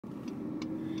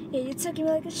Yeah, you took me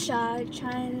like a shot,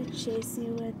 trying to chase me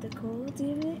with the cold.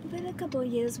 Even been a couple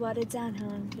years, watered down how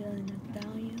I'm feeling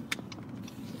about you.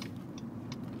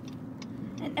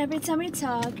 And every time we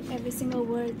talk, every single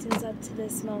word turns up to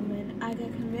this moment. I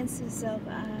got convinced myself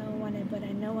I don't want it, but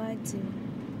I know I do.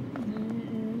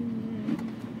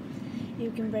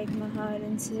 You can break my heart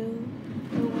in two,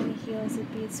 but when it heals, it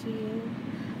beats for you.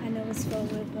 I know it's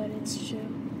forward, but it's true.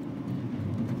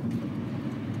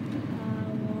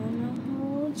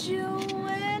 You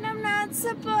when I'm not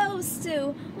supposed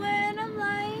to, when I'm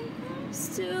lying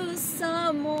close to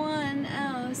someone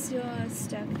else. You're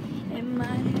stuck in my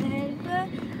head, but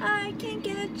I can't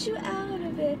get you out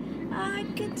of it. I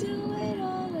could do it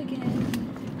all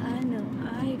again. I know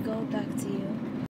I go back to you.